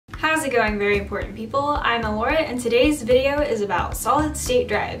How's it going, very important people? I'm Alora, and today's video is about solid-state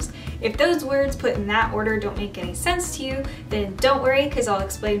drives. If those words put in that order don't make any sense to you, then don't worry, because I'll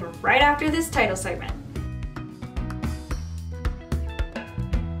explain right after this title segment.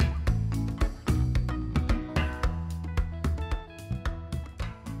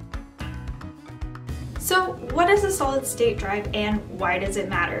 So what is a solid-state drive and why does it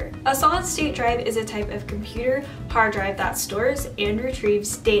matter? A solid-state drive is a type of computer hard drive that stores and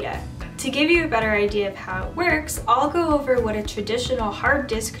retrieves data. To give you a better idea of how it works, I'll go over what a traditional hard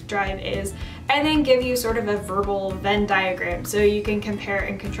disk drive is and then give you sort of a verbal Venn diagram so you can compare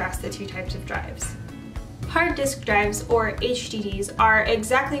and contrast the two types of drives. Hard disk drives, or HDDs, are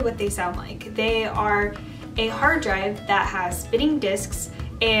exactly what they sound like. They are a hard drive that has spinning disks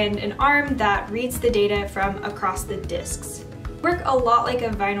and an arm that reads the data from across the disks. Work a lot like a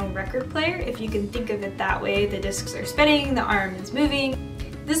vinyl record player, if you can think of it that way. The disks are spinning, the arm is moving.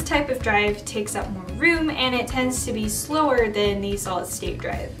 This type of drive takes up more room and it tends to be slower than the solid-state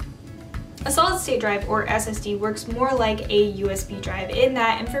drive. A solid-state drive, or SSD, works more like a USB drive in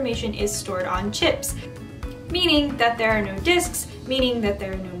that information is stored on chips, meaning that there are no disks, meaning that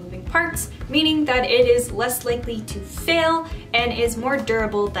there are no parts, meaning that it is less likely to fail and is more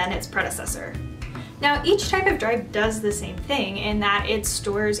durable than its predecessor. Now, each type of drive does the same thing in that it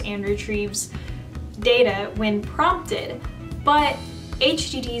stores and retrieves data when prompted, but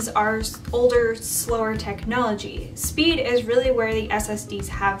HDDs are older, slower technology. Speed is really where the SSDs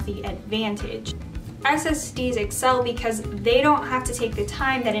have the advantage. SSDs excel because they don't have to take the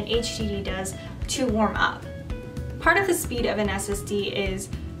time that an HDD does to warm up. Part of the speed of an SSD is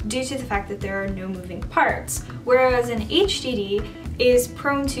due to the fact that there are no moving parts, whereas an HDD is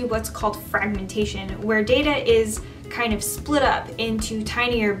prone to what's called fragmentation, where data is kind of split up into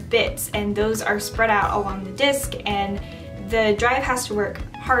tinier bits and those are spread out along the disk, and the drive has to work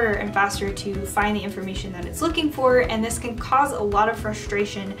harder and faster to find the information that it's looking for, and this can cause a lot of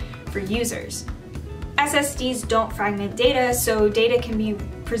frustration for users. SSDs don't fragment data, so data can be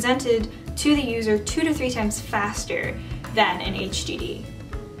presented to the user 2 to 3 times faster than an HDD.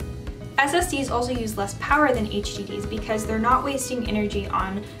 SSDs also use less power than HDDs because they're not wasting energy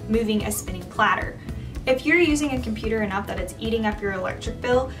on moving a spinning platter. If you're using a computer enough that it's eating up your electric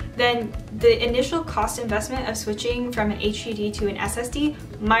bill, then the initial cost investment of switching from an HDD to an SSD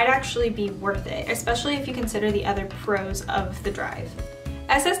might actually be worth it, especially if you consider the other pros of the drive.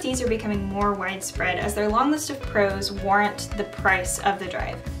 SSDs are becoming more widespread as their long list of pros warrant the price of the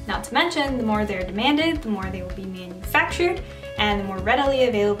drive. Not to mention, the more they're demanded, the more they will be manufactured, and the more readily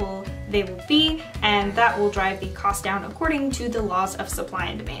available they will be, and that will drive the cost down according to the laws of supply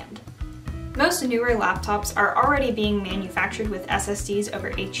and demand. Most newer laptops are already being manufactured with SSDs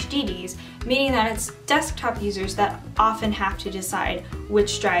over HDDs, meaning that it's desktop users that often have to decide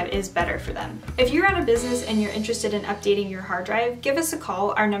which drive is better for them. If you run a business and you're interested in updating your hard drive, give us a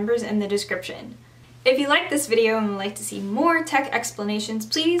call. Our number's in the description. If you like this video and would like to see more tech explanations,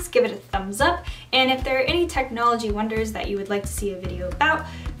 please give it a thumbs up, and if there are any technology wonders that you would like to see a video about,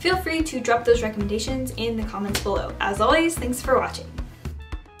 feel free to drop those recommendations in the comments below. As always, thanks for watching.